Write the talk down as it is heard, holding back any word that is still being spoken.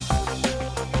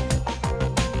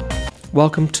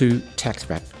Welcome to Tax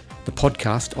Wrap, the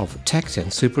podcast of Tax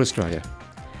and Super Australia.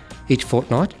 Each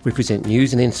fortnight, we present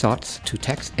news and insights to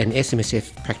tax and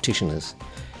SMSF practitioners.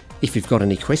 If you've got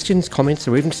any questions, comments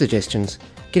or even suggestions,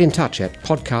 get in touch at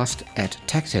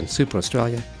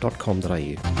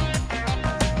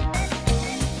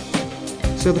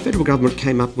podcast@taxandsuperaustralia.com.au. So the federal government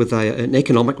came up with an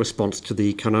economic response to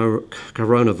the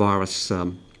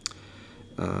coronavirus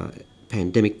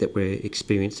pandemic that we're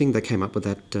experiencing. They came up with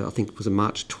that, I think it was on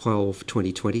March 12,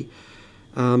 2020.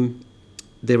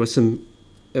 There was a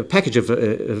package of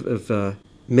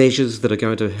measures that are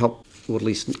going to help, or at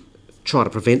least try to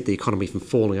prevent the economy from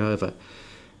falling over.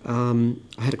 I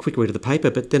had a quick read of the paper,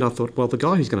 but then I thought, well, the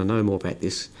guy who's going to know more about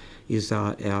this is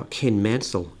our Ken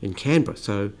Mansell in Canberra.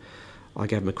 So I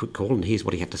gave him a quick call, and here's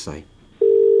what he had to say.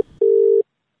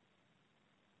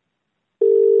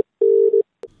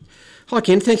 Hi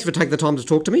Ken, thanks for taking the time to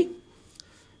talk to me.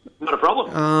 Not a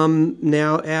problem.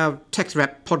 Now, our Tax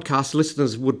Wrap podcast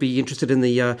listeners would be interested in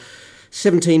the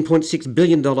 $17.6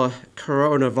 billion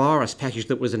coronavirus package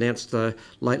that was announced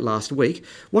late last week.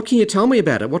 What can you tell me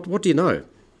about it? What do you know?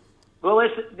 Well,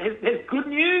 there's good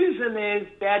news and there's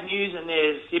bad news and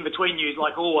there's in-between news,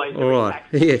 like always. All right.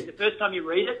 Yeah. The first time you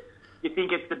read it, you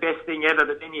think it's the best thing ever,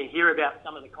 but then you hear about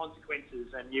some of the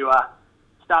consequences and you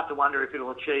start to wonder if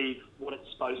it'll achieve what it's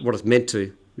supposed to. What it's meant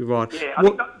to. You're right. Yeah, I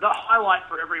think the highlight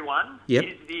for everyone Yep.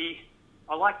 is the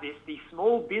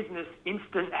small business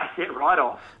instant asset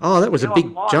write-off. Oh, that was a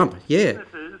big jump. Yeah.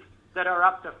 Businesses that are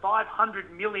up to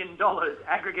 $500 million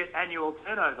aggregate annual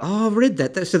turnover. Oh, I've read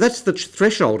that. So that's the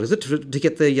threshold, is it, to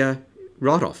get the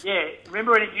write-off? Yeah.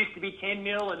 Remember when it used to be 10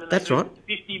 mil and then That's they moved right.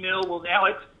 to 50 mil? Well, now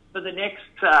it's for the next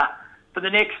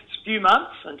few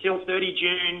months until 1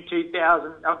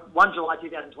 July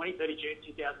 2020, 30 June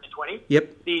 2020.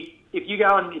 Yep. If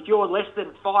you're less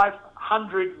than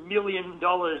 $500 million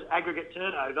aggregate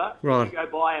turnover, Right. you go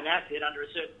buy an asset under a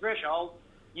certain threshold,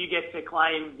 you get to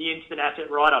claim the instant asset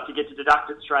write-off. You get to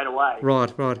deduct it straight away. Right.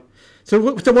 So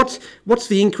what's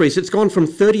the increase? It's gone from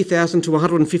 30,000 to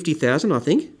 150,000, I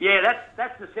think. Yeah,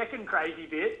 that's the second crazy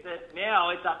bit, that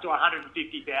now it's up to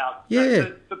 150,000. Yeah.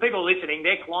 So for people listening,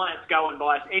 their clients go and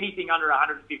buy anything under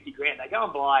 150 grand. They go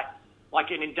and buy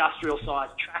like an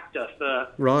industrial-sized tractor for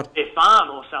Right. their farm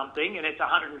or something, and it's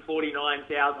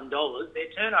 $149,000. Their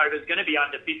turnover is going to be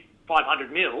under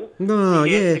 500 mil. No,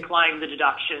 you get yeah. to claim the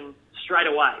deduction straight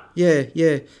away. Yeah.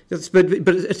 But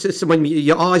it's when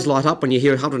your eyes light up when you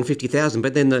hear 150,000,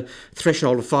 but then the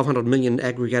threshold of 500 million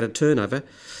aggregated turnover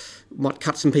might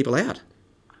cut some people out.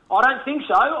 I don't think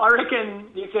so. I reckon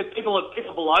if there's people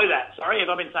below that. Sorry, have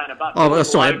I been saying above? Oh,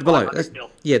 sorry, below. That's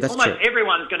mil. Almost true.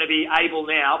 Everyone's going to be able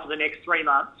now for the next 3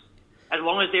 months, as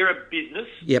long as they're a business.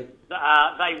 Yep.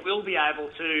 They will be able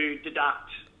to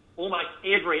deduct almost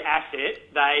every asset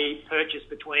they purchase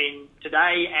between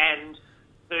today and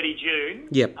 30 June.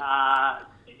 Yep.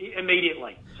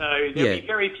 Immediately. So there'll be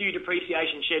very few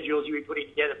depreciation schedules you'll be putting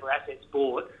together for assets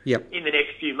bought Yep. in the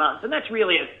next few months, and that's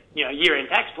really a year-end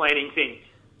tax planning thing.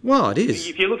 Well, it is.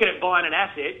 If you're looking at buying an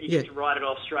asset, you get to write it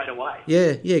off straight away.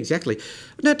 Yeah, exactly.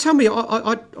 Now, tell me,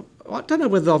 I don't know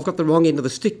whether I've got the wrong end of the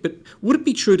stick, but would it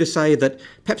be true to say that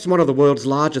perhaps one of the world's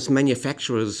largest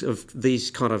manufacturers of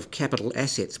these kind of capital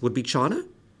assets would be China?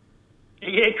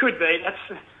 Yeah, it could be.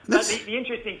 That's the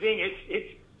interesting thing.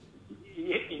 It's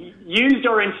used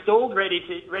or installed, ready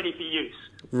for use.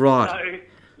 Right. So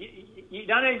you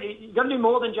don't do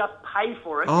more than just pay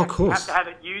for it. Oh, of course. You have to have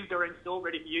it used or installed,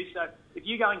 ready for use. So if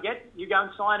you go and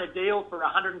sign a deal for a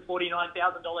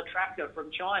 $149,000 tractor from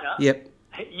China, Yep.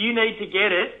 you need to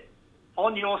get it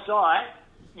on your site,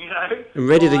 And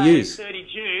ready to use. 30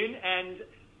 June, and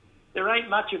there ain't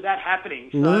much of that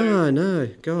happening. So, No,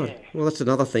 God. Yeah. Well, that's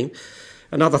another thing.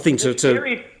 Another thing to there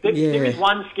is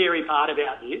one scary part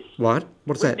about this. What?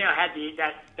 What's We've that? now had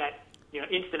that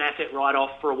instant asset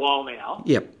write-off for a while now.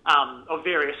 Yep. Of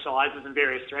various sizes and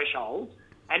various thresholds.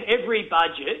 And every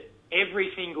budget,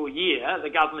 every single year, the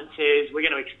government says we're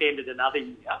going to extend it another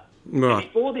year. Right. And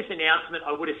before this announcement,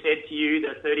 I would have said to you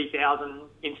that 30,000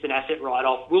 instant asset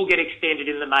write-off will get extended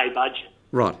in the May budget.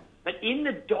 Right. But in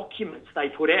the documents they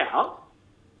put out,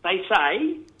 they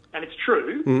say, and it's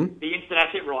true, the instant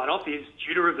asset write-off is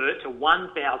due to revert to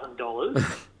 $1,000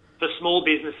 for small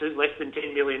businesses less than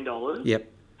 $10 million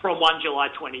Yep. from 1 July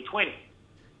 2020.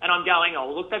 And I'm going, oh,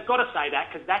 look, they've got to say that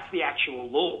because that's the actual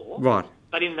law. Right.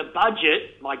 But in the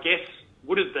budget, my guess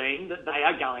would have been that they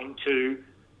are going to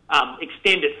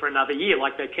extend it for another year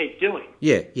like they keep doing.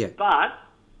 Yeah. But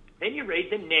then you read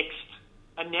the next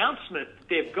announcement that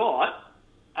they've got,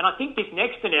 and I think this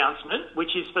next announcement,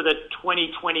 which is for the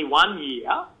 2021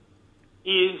 year,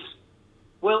 is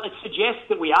Well, it suggests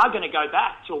that we are going to go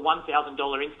back to a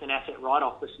 $1,000 instant asset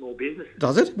write-off for small businesses.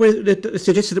 Does it? Well, it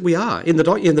suggests that we are in the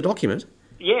document.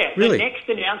 Yeah, Really? the next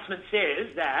announcement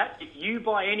says that if you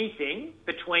buy anything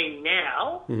between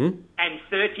now and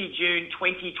 30 June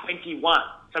 2021,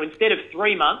 so instead of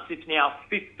 3 months, it's now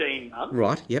 15 months.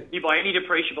 Right, yep. You buy any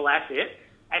depreciable asset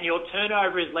and your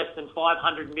turnover is less than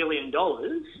 $500 million,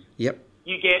 Yep.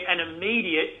 you get an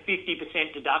immediate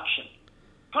 50% deduction.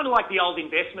 Kind of like the old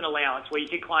investment allowance where you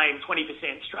could claim 20%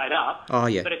 straight up, Oh,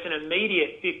 yeah. but it's an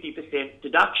immediate 50%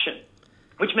 deduction,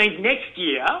 which means next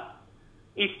year,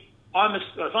 if I'm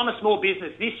a small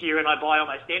business this year and I buy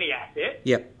almost any asset,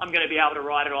 Yep. I'm going to be able to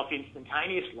write it off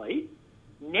instantaneously.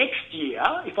 Next year,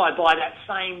 if I buy that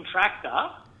same tractor,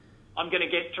 I'm going to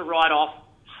get to write off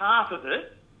half of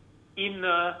it in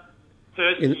the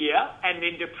first year and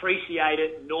then depreciate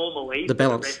it normally The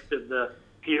balance. for the rest of the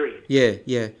period. Yeah,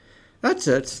 yeah.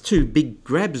 It's two big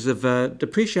grabs of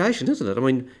depreciation, isn't it? I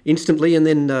mean, instantly and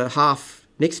then half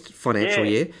next financial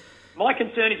year. My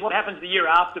concern is what happens the year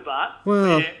after, Bart,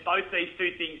 Well- where both these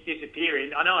two things disappear.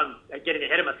 And I know I'm getting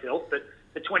ahead of myself, but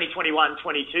the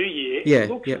 2021-22 year, Yeah, it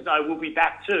looks yeah. as though we'll be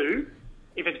back to,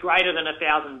 if it's greater than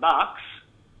 $1,000,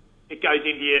 it goes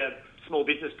into your small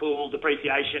business pool,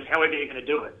 depreciation, however you're going to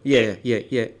do it.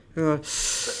 Yeah.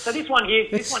 So this one here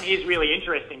is really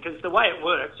interesting because the way it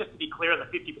works, just to be clear on the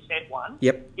 50% one,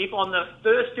 Yep. if on the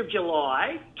 1st of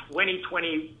July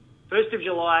 2020,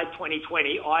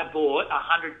 I bought a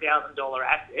 $100,000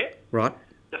 asset, Right,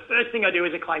 the first thing I do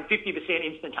is I claim 50%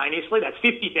 instantaneously. That's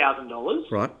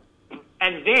 $50,000. right.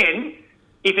 And then,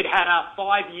 if it had a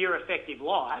 5-year effective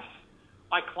life,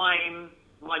 I claim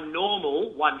my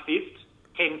normal 1/5,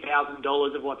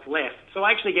 $10,000 of what's left. So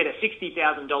I actually get a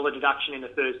 $60,000 deduction in the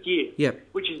first year, Yep.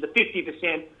 which is the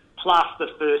 50% plus the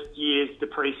first year's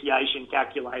depreciation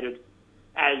calculated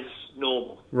as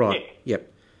normal. Right, Yeah.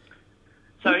 yep.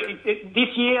 So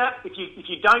this year, if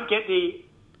you don't get the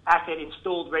asset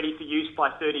installed ready for use by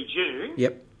 30 June,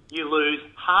 Yep. you lose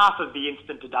half of the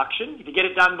instant deduction. If you get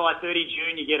it done by 30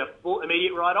 June, you get a full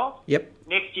immediate write-off. Yep.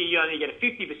 Next year, you only get a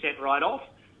 50% write-off.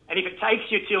 And if it takes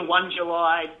you till 1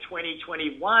 July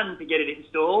 2021 to get it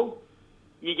installed,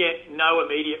 you get no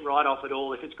immediate write-off at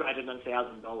all if it's greater than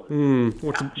 $1,000.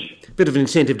 Well, it's a bit of an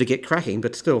incentive to get cracking,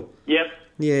 but still. Yep.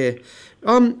 Yeah.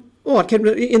 All right,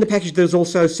 in the package there's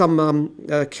also some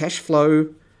cash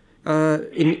flow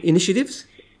initiatives.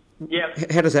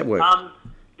 Yep. How does that work?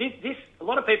 This a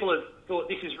lot of people have thought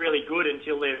this is really good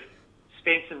until they've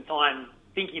spent some time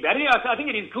thinking about it. I think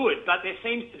it is good, but there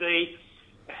seems to be,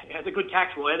 as a good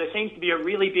tax lawyer, there seems to be a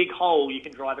really big hole you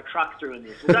can drive a truck through in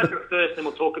this. We'll go through it first, then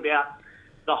we'll talk about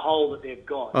the hole that they've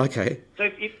got. Okay. So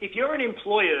if you're an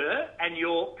employer and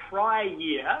your prior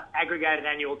year aggregated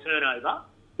annual turnover,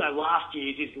 so last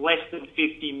year's, is less than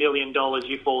 $50 million,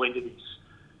 you fall into this.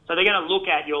 So they're going to look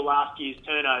at your last year's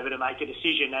turnover to make a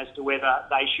decision as to whether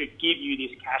they should give you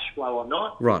this cash flow or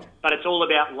not. Right. But it's all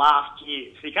about last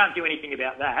year, so you can't do anything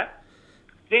about that.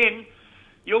 Then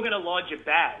you're going to lodge a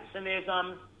BAS, and there's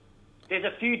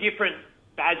a few different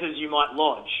BASs you might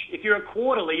lodge. If you're a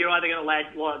quarterly, you're either going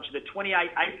to lodge the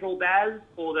 28 April BAS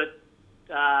or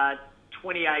the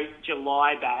 28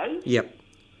 July BAS. Yep.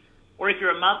 Or if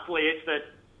you're a monthly, it's the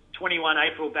 21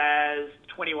 April BAS,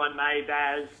 21 May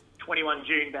BAS, 21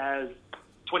 June BAS,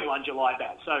 21 July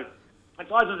BAS. So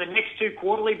it's either the next 2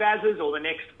 quarterly BASs or the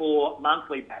next 4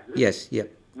 monthly BASs. Yes,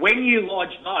 yep. When you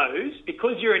lodge those,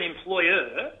 because you're an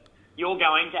employer, you're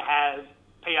going to have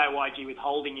PAYG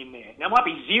withholding in there. Now, it might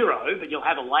be 0, but you'll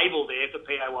have a label there for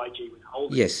PAYG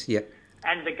withholding. Yes, yep.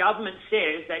 And the government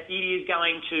says that it is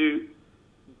going to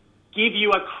give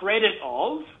you a credit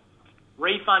of,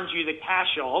 refund you the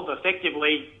cash of,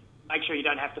 effectively make sure you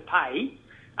don't have to pay,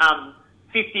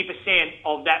 50%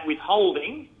 of that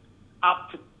withholding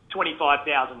up to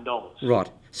 $25,000. Right.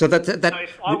 So that. So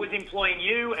if I was employing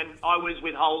you and I was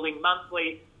withholding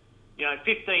monthly,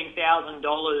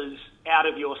 $15,000 out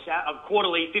of your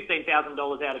quarterly,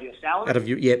 $15,000 out of your salary. Out of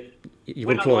your your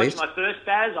when employees. I lodge my first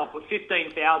BAS, I'll put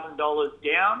 $15,000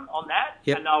 down on that,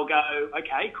 Yep. and they'll go,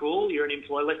 okay, cool, you're an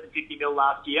employer, less than $50 million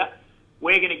last year.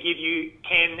 We're going to give you,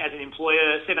 Ken, as an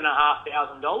employer,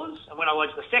 $7,500. And when I lodge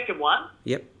the second one,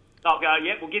 Yep. they'll go,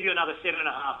 yep, we'll give you another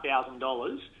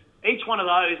 $7,500. Each one of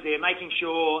those, they're making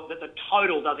sure that the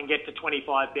total doesn't get to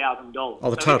 $25,000. Oh,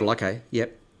 the total. Okay.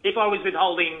 Yep. If I was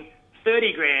withholding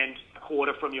 $30,000 a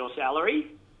quarter from your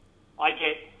salary, I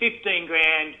get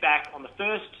 $15,000 back on the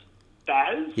first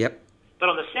BAS. Yep. But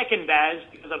on the second BAS,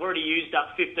 because I've already used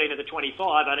up 15 of the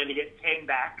 25, I'd only get 10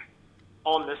 back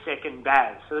on the second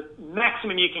BAS. So the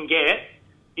maximum you can get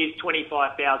is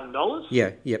 $25,000. Yeah.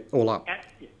 Yep. All up.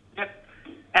 Yep.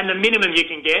 And the minimum you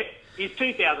can get is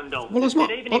 $2,000. Well, it's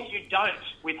not- Even if you don't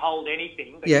withhold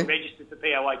anything, but Yeah. you're registered for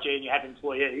PAYG and you have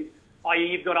employees, i.e.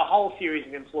 you've got a whole series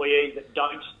of employees that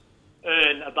don't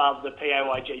earn above the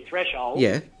PAYG threshold,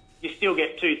 Yeah. you still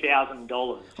get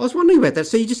 $2,000. I was wondering about that.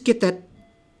 So you just get that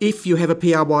if you have a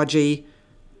PRYG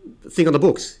thing on the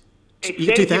books. It You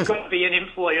get says you've 2,000. got to be an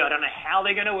employee. I don't know how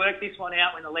they're going to work this one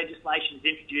out when the legislation is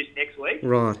introduced next week.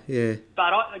 Right, yeah.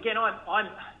 But I'm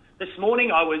this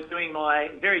morning I was doing my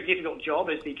very difficult job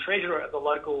as the treasurer of the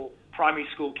local primary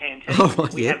school canteen. Oh,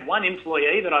 right, we yeah. have one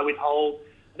employee that I withhold,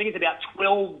 I think it's about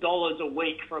 $12 a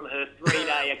week from her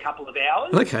 3-day a couple of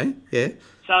hours. Okay, yeah.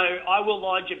 So I will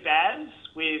lodge a BAS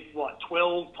with,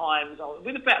 12 times,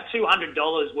 with about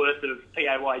 $200 worth of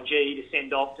PAYG to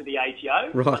send off to the ATO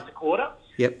Right. once a quarter.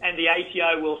 Yep. And the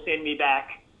ATO will send me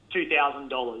back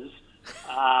 $2,000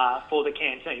 for the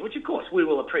canteen, which of course we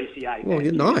will appreciate. Well,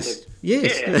 And nice.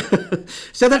 Yes. Yeah.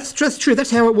 So that's true.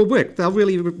 That's how it will work. They'll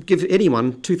really give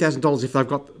anyone $2,000 if they've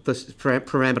got the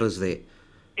parameters there.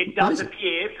 It does Amazing.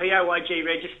 appear PAYG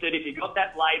registered. If you've got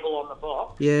that label on the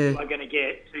box, Yeah. you are going to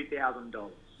get $2,000.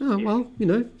 Oh, well,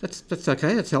 that's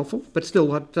okay. That's helpful. But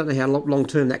still, I don't know how long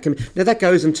term that can be. Now, that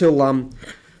goes until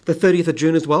the 30th of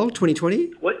June as well,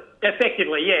 2020? Well,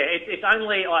 effectively, yeah. It's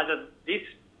only either this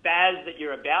BAS that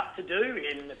you're about to do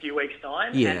in a few weeks'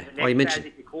 time, Yeah. and the Oh, you next BAS mentioned-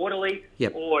 if you're quarterly,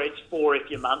 Yep. or it's 4 if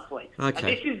you're monthly. Okay.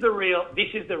 And this is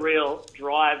the real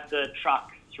drive the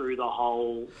truck through the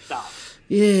whole stuff.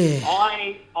 Yeah.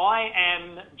 I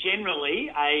am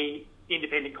generally a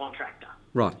independent contractor.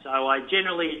 Right. So I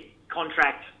generally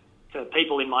contract to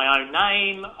people in my own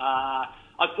name.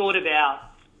 I've thought about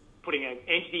putting an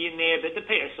entity in there, but the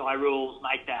PSI rules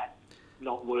make that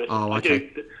not worth it. Oh, I okay.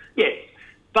 do, yes.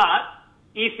 But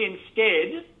if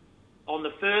instead, on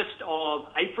the 1st of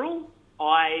April,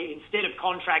 instead of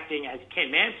contracting as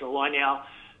Ken Mansell, I now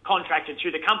contracted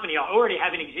through the company I already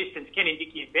have in existence, Ken and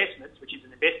Dickey Investments, which is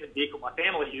an investment vehicle my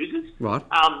family uses. Right.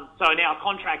 So I now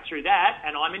contract through that,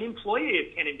 and I'm an employee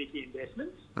of Ken and Dickey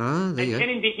Investments. Ah, there And you Ken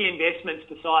go. and Dickey Investments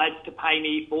decides to pay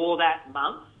me for that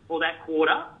month, or that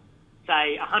quarter,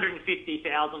 say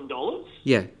 $150,000.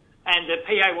 Yeah. And the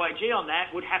PAYG on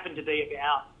that would happen to be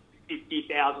about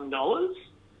 $50,000.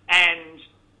 And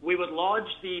we would lodge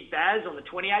the BAS on the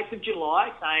 28th of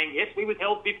July saying, yes, we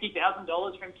withheld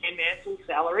 $50,000 from Ken Mansell's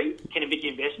salary, Ken and Dickey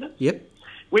Investments, Yep.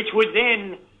 which would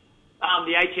then,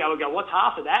 the ATO would go, what's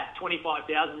half of that?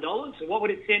 $25,000. So what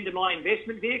would it send to my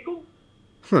investment vehicle?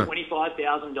 Huh.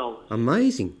 $25,000.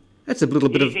 Amazing. That's a little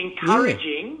bit It's of...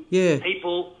 encouraging Yeah.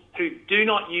 people who do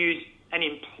not use an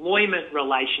employment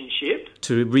relationship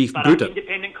To but are reboot it.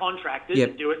 independent contractors Yep.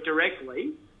 and do it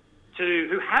directly,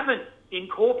 who haven't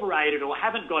incorporated or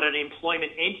haven't got an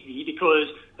employment entity because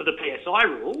of the PSI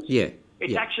rules. Yeah.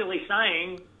 It's yeah. actually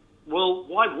saying, well,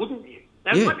 why wouldn't you?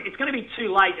 Now, Yeah. it's going to be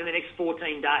too late in the next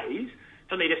 14 days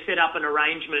for me to set up an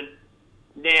arrangement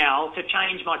now to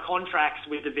change my contracts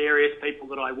with the various people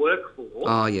that I work for.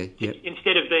 Oh, yeah. Yeah.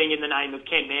 Instead of being in the name of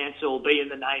Ken Mansell, be in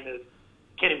the name of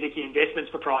Ken and Dickey Investments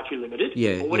Proprietary Limited,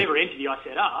 Yeah, or whatever entity I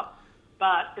set up.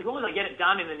 But as long as I get it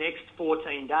done in the next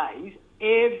 14 days,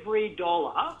 every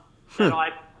dollar that I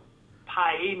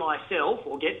pay myself,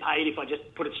 or get paid if I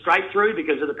just put it straight through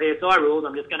because of the PSI rules,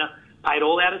 I'm just going to pay it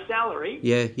all out of salary.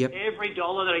 Yeah, yep. Every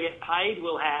dollar that I get paid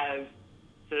will have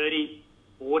 30,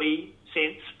 40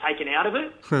 cents taken out of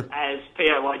it as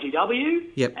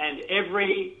PAYGW. Yep. And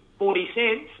every 40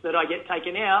 cents that I get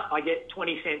taken out, I get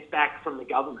 20 cents back from the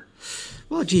government.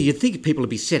 Well, gee, you'd think people would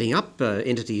be setting up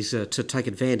entities to take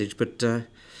advantage, but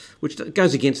which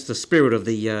goes against the spirit of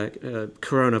the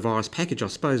coronavirus package, I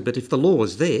suppose. But if the law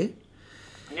is there...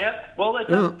 Yeah, well,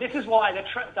 this is why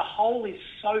the hole is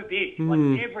so big.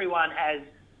 Like everyone has,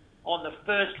 on the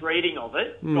first reading of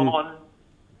it, gone,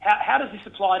 how does this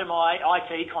apply to my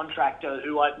IT contractor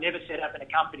who I've never set up in a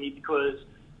company because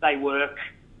they work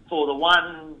for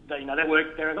they're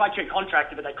an electric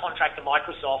contractor, but they contract to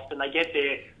Microsoft and they get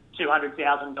their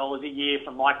 $200,000 a year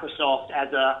from Microsoft as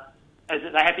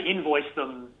they have to invoice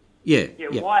them. Yeah.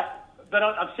 Why? But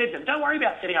I've said to them, don't worry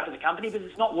about setting up as a company because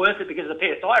it's not worth it because of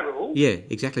the PSI rules. Yeah,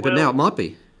 exactly. But Well, now it might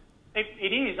be.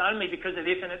 It is only because of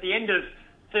this, and at the end of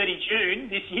 30 June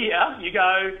this year, you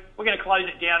go, we're going to close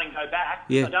it down and go back.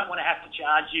 Yeah. I don't want to have to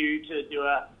charge you to do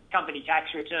a company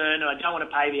tax return, or I don't want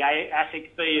to pay the ASIC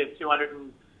fee of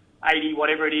 $280,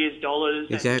 whatever it is, dollars.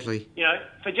 Exactly. And,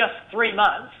 for just 3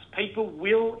 months, people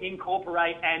will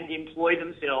incorporate and employ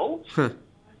themselves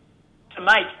to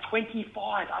make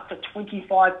up to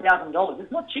 $25,000.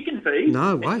 It's not chicken feed.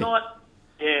 No way. It's not.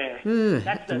 Yeah. Yeah.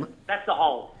 That's the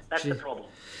hole. That's the problem.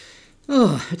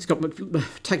 Oh, it's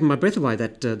taken my breath away.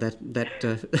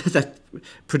 That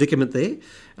predicament there.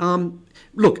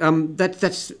 Look,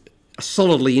 that's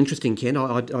solidly interesting, Ken.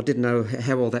 I didn't know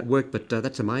how all that worked, but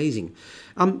that's amazing.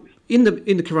 In the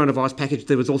coronavirus package,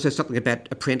 there was also something about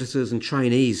apprentices and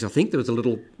trainees. I think there was a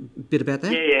little bit about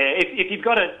that. Yeah.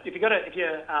 If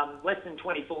you're less than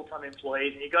 20 full-time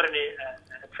employees and you've got an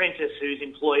apprentice who's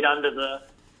employed under the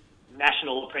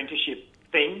national apprenticeship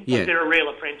thing, Yeah. if they're a real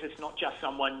apprentice, not just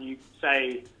someone you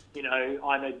say,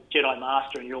 I'm a Jedi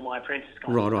Master and you're my apprentice.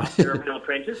 Right. They're a real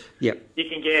apprentice. Yep. You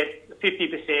can get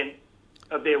 50%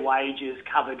 of their wages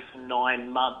covered for 9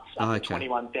 months, up to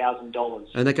 $21,000.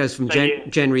 And that goes from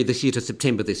January this year to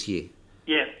September this year.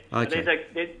 Yeah. Okay. So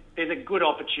there's a good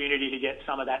opportunity to get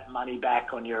some of that money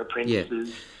back on your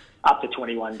apprentices up to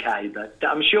 21K. But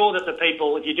I'm sure that the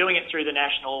people, if you're doing it through the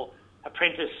National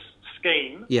Apprentice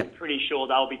Scheme, I'm pretty sure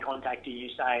they'll be contacting you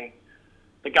saying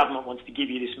the government wants to give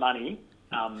you this money,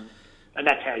 and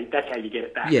that's how you get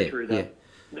it back through the.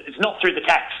 It's not through the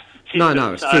tax system.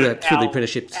 No, it's through the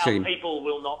apprenticeship scheme. Our people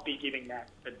will not be giving that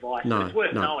advice. No, but it's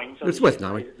worth knowing. So it's worth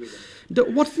knowing.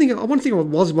 One thing I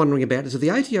was wondering about is that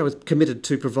the ATO is committed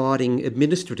to providing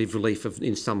administrative relief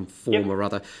in some form or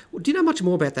other. Do you know much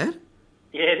more about that?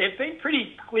 Yeah, they've been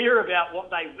pretty clear about what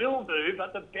they will do,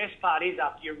 but the best part is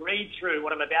after you read through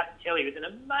what I'm about to tell you, it's an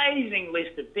amazing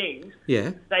list of things.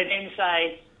 Yeah. They then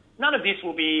say, none of this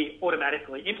will be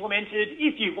automatically implemented.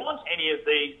 If you want any of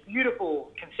these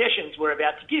beautiful concessions we're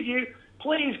about to give you,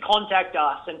 please contact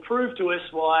us and prove to us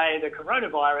why the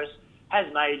coronavirus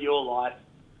has made your life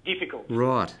difficult.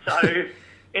 Right. So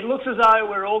it looks as though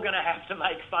we're all going to have to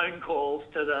make phone calls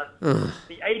to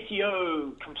the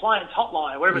ATO compliance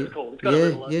hotline, whatever it's called. It's got a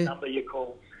little number you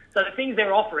call. So the things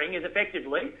they're offering is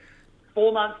effectively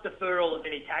 4 months deferral of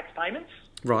any tax payments.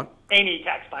 Right. Any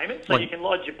tax payments. So you can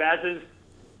lodge your BASs,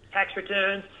 tax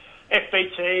returns,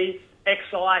 FBT,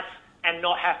 excise, and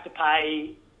not have to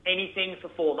pay anything for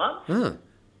 4 months. Ah.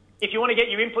 If you want to get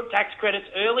your input tax credits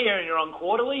earlier and you're on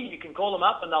quarterly, you can call them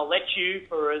up and they'll let you,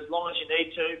 for as long as you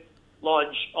need to,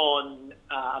 lodge on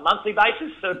a monthly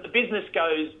basis. So if the business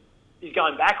is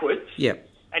going backwards,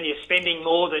 and you're spending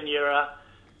more than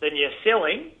you're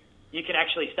selling, you can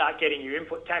actually start getting your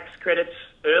input tax credits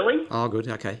early. Oh, good.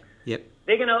 Okay. Yep.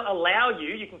 They're going to allow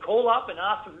you can call up and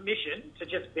ask for permission to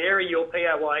just vary your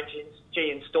PAYG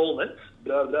instalments,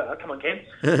 come on, Ken,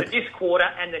 for this quarter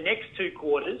and the next 2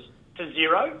 quarters to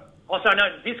zero.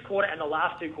 This quarter and the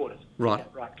last 2 quarters. Right.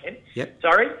 Yeah, right, Ken. Yep.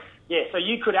 Sorry. Yeah, so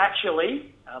you could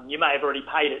actually, you may have already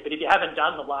paid it, but if you haven't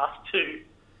done the last 2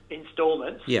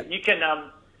 instalments, you can,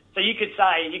 so you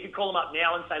could call them up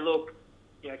now and say, look,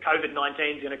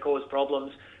 COVID-19 is going to cause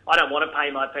problems. I don't want to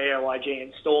pay my PAYG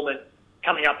instalment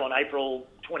coming up on April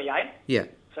 28th. Yeah.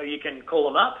 So you can call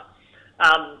them up.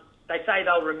 They say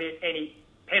they'll remit any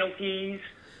penalties,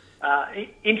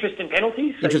 interest and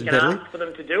penalties, so you can ask for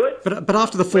them to do it. But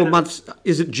after the 4 months,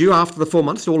 is it due after the 4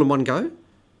 months all in one go?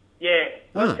 Yeah.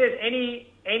 Well, it says any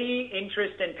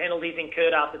interest and penalties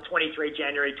incurred after 23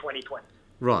 January 2020.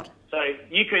 Right. So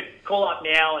you could call up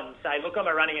now and say, look, I'm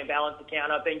running a balance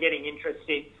account. I've been getting interest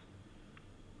since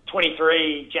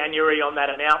 23 January on that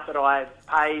amount that I've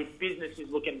paid. Business is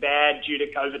looking bad due to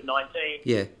COVID-19.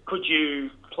 Yeah. Could you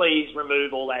please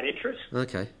remove all that interest?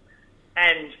 Okay.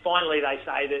 And finally, they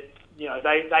say that,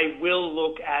 they will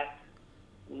look at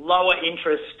lower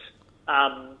interest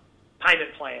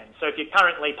payment plans. So if you're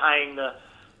currently paying the,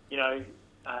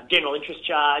 general interest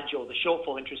charge or the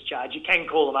shortfall interest charge, you can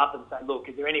call them up and say, look,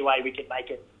 is there any way we can make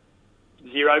it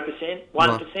 0%,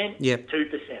 1%, Yep.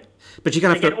 2%? But you're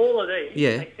going to get all of these.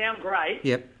 Yeah. They sound great.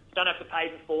 Yep. You don't have to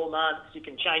pay for 4 months. You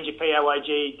can change your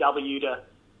PAYG-W to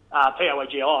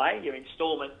PAYGI, your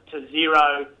instalment, to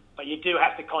 0, but you do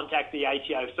have to contact the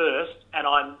ATO first, and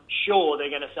I'm sure they're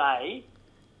going to say,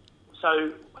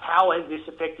 so how has this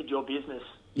affected your business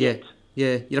yet?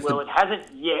 Yeah. It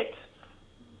hasn't yet,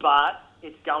 but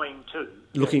it's going to.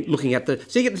 Looking at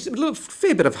so you get a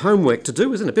fair bit of homework to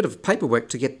do, isn't it? A bit of paperwork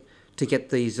to get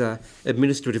these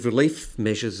administrative relief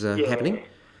measures happening.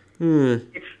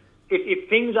 If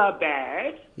things are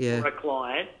bad for a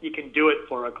client, you can do it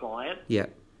for a client. Yeah.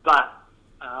 But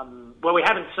we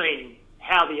haven't seen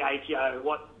how the ATO,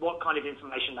 what kind of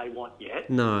information they want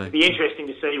yet. No. It'd be interesting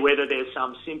to see whether there's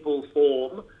some simple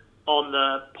form on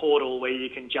the portal where you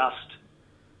can just,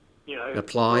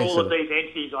 apply for all of these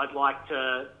entities, I'd like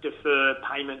to defer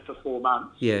payment for 4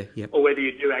 months. Yeah, yeah. Or whether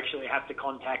you do actually have to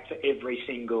contact for every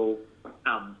single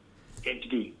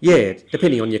entity. Yeah,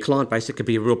 depending on your client base, it could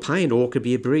be a real pain or it could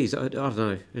be a breeze. I don't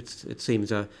know. It seems.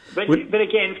 But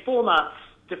again, 4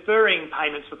 deferring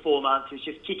payments for 4 months is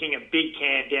just kicking a big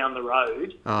can down the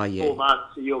road. Oh, yeah. 4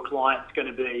 months of your client's going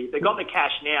to be... They've got the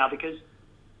cash now because,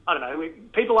 I don't know,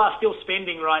 people are still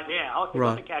spending right now. If they've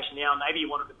got the cash now, maybe you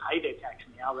want them to pay their tax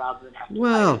now rather than have to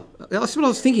Well, that's what I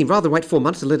was thinking. Rather than wait 4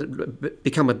 months to let it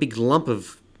become a big lump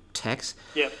of tax.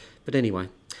 Yep. But anyway.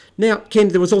 Now, Ken,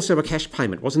 there was also a cash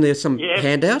payment. Wasn't there some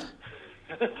handout?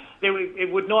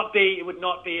 It would not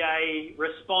be a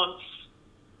response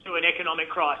to an economic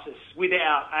crisis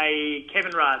without a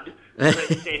Kevin Rudd that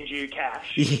sends you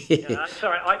cash. Yeah.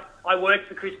 Sorry, I work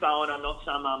for Chris Bowen. I'm not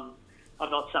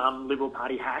some Liberal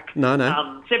Party hack. No.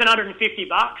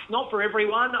 $750, not for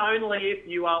everyone. Only if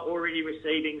you are already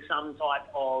receiving some type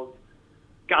of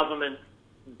government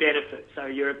benefit. So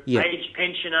you're a age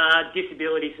pensioner,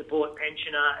 disability support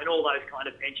pensioner, and all those kind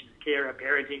of pensions: carer,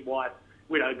 parenting, wife,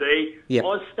 widow B. Yep.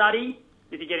 Oz Study.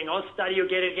 If you're getting Oz Study, you'll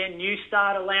get it again. New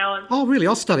Start allowance. Oh, really?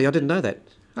 Oz Study? I didn't know that.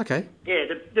 Okay. Yeah,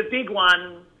 the big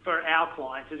one for our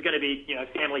clients is going to be,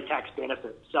 family tax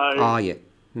benefit. So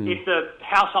if the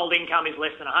household income is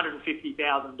less than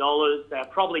 $150,000, they're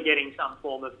probably getting some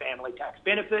form of family tax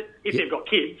benefit if they've got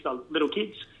kids, so little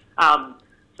kids.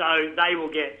 So they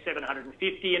will get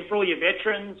 $750. And for all your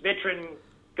veteran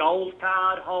gold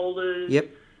card holders,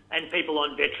 and people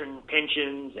on veteran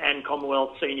pensions and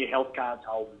Commonwealth senior health cards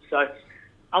holders. So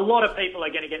a lot of people are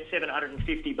going to get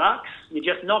 $750. You're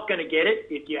just not going to get it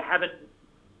if you haven't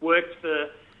worked for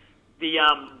the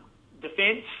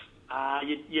defence.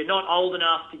 You're not old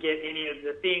enough to get any of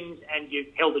the things, and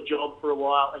you've held a job for a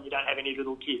while, and you don't have any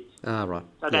little kids. Ah, right.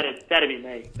 So that'd be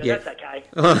me. But that's okay.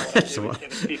 Oh, that's all right.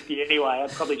 $750 anyway.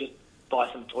 I'd probably just buy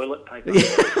some toilet paper.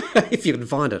 If you can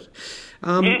find it.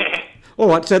 All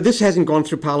right, so this hasn't gone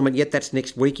through Parliament yet. That's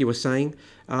next week, you were saying.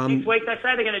 Next week, they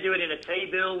say they're going to do it in a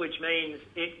T-bill, which means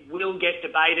it will get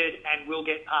debated and will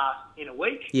get passed in a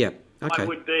week. Yeah, okay. I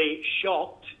would be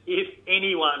shocked if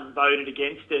anyone voted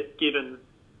against it, given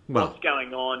what's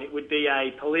going on. It would be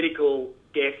a political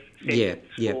death sentence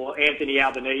for Anthony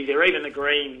Albanese or even the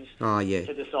Greens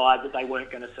to decide that they weren't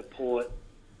going to support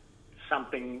some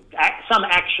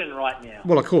action right now.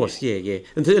 Well, of course, yeah.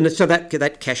 And so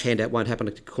that cash handout won't happen,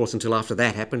 of course, until after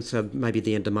that happens, so maybe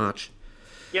the end of March.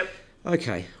 Yep.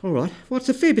 Okay, all right. Well, it's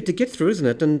a fair bit to get through, isn't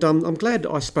it? And I'm glad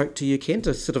I spoke to you, Ken,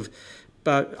 to sort of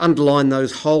underline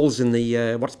those holes in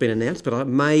the what's been announced, but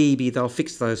maybe they'll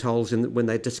fix those holes when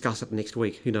they discuss it next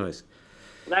week. Who knows?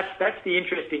 That's the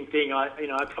interesting thing. I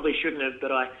probably shouldn't have,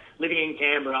 but living in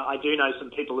Canberra, I do know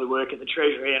some people who work at the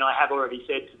Treasury, and I have already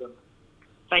said to them,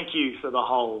 thank you for the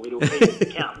hole. It'll keep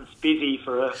accountants busy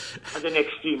for the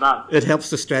next few months. It helps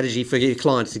the strategy for your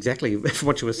clients, exactly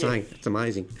what you were saying. It's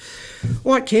amazing.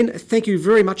 All right, Ken, thank you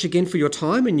very much again for your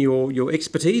time and your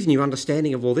expertise and your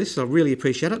understanding of all this. I really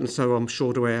appreciate it, and so I'm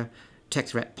sure to our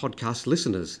Tax Rat podcast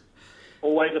listeners.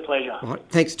 Always a pleasure. All right,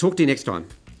 thanks. Talk to you next time.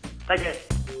 Take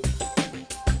care.